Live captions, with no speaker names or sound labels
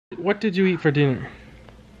what did you eat for dinner?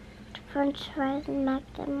 French fries and mac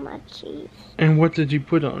and cheese. And what did you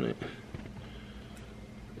put on it?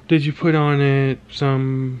 Did you put on it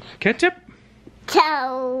some ketchup?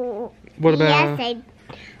 So, What about? yes,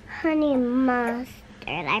 honey mustard.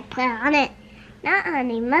 I put on it. Not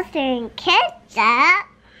honey mustard and ketchup.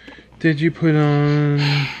 Did you put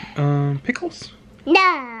on pickles?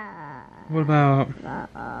 No. What about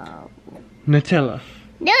Nutella?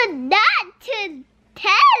 No, not to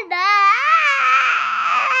tell.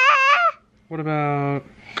 What about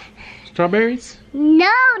strawberries?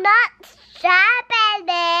 No, not strawberries.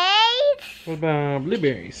 What about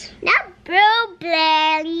blueberries? Not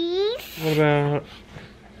blueberries. What about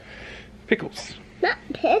pickles? Not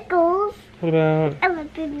pickles. What about I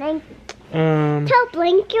love the blanket. what Tell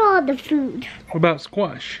Blanky all the food. about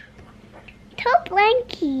squash? Tell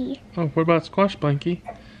Blanky. Oh, what about squash, Blanky?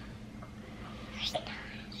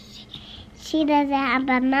 She doesn't have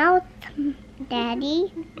a mouth,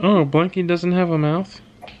 Daddy. Oh, Blanky doesn't have a mouth.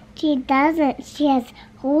 She doesn't. She has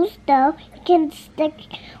holes though. You can stick.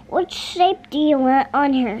 What shape do you want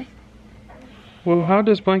on her? Well, how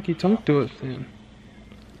does Blanky talk to us then?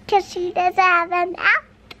 Because she doesn't have a mouth.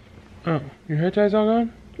 Oh, your hair tie's all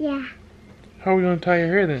gone? Yeah. How are we gonna tie your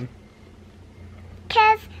hair then?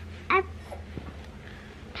 Because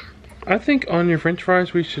I think on your French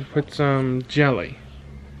fries we should put some jelly.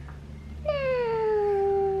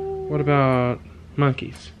 No. What about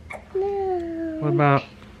monkeys? No. What about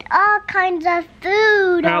All kinds of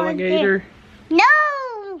food. alligator? On there.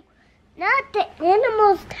 No. Not the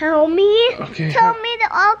animals. Tell me. Okay. Tell me the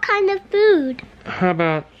all kind of food. How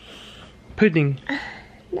about pudding?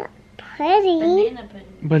 Not pretty. Banana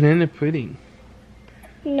pudding. Banana pudding.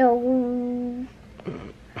 No.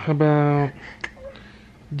 How about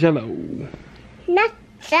Jello? Not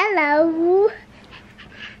Jello.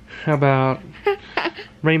 How about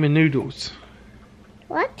ramen noodles?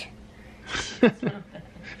 What? How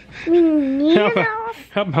Noodles?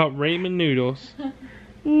 about ramen noodles?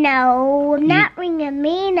 No, not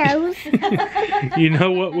ringaminos. You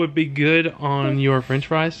know what would be good on your French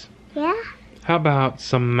fries? Yeah. How about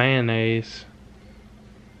some mayonnaise?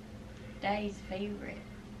 Daddy's favorite.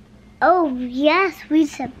 Oh yes, we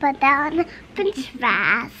should put that on the French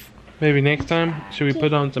fries. Maybe next time, should we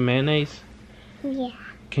put on some mayonnaise? Yeah.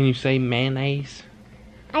 Can you say mayonnaise?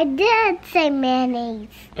 I did say mayonnaise.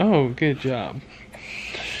 Oh, good job.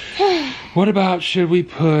 What about, should we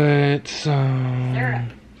put some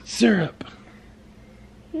syrup?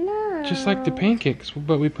 No. Just like the pancakes,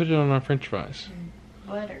 but we put it on our French fries.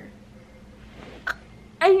 Butter.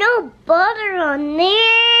 I know butter on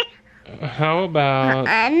there. How about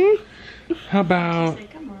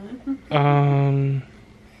Come on.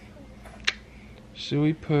 should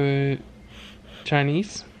we put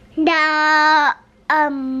Chinese? No.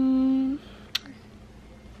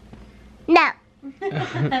 No.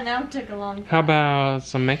 That took a long time. How about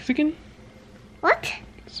some Mexican? What?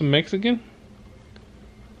 Some Mexican?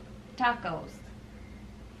 Tacos.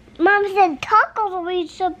 Mom said tacos we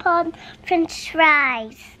should put on French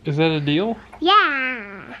fries. Is that a deal?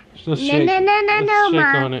 Yeah. Let's No, shake. no, no, no, Let's no, shake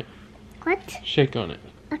Mom. on it. What? Shake on it.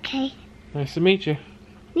 Okay. Nice to meet you.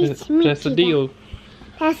 Nice to meet That's you, a deal.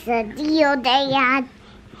 That's a deal, Dad.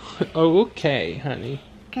 Oh, okay, honey.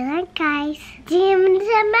 Good night, guys. See you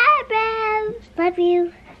tomorrow. Love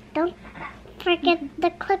you. Don't forget to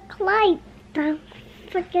click like. Don't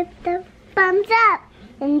forget the thumbs up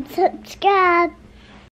and subscribe.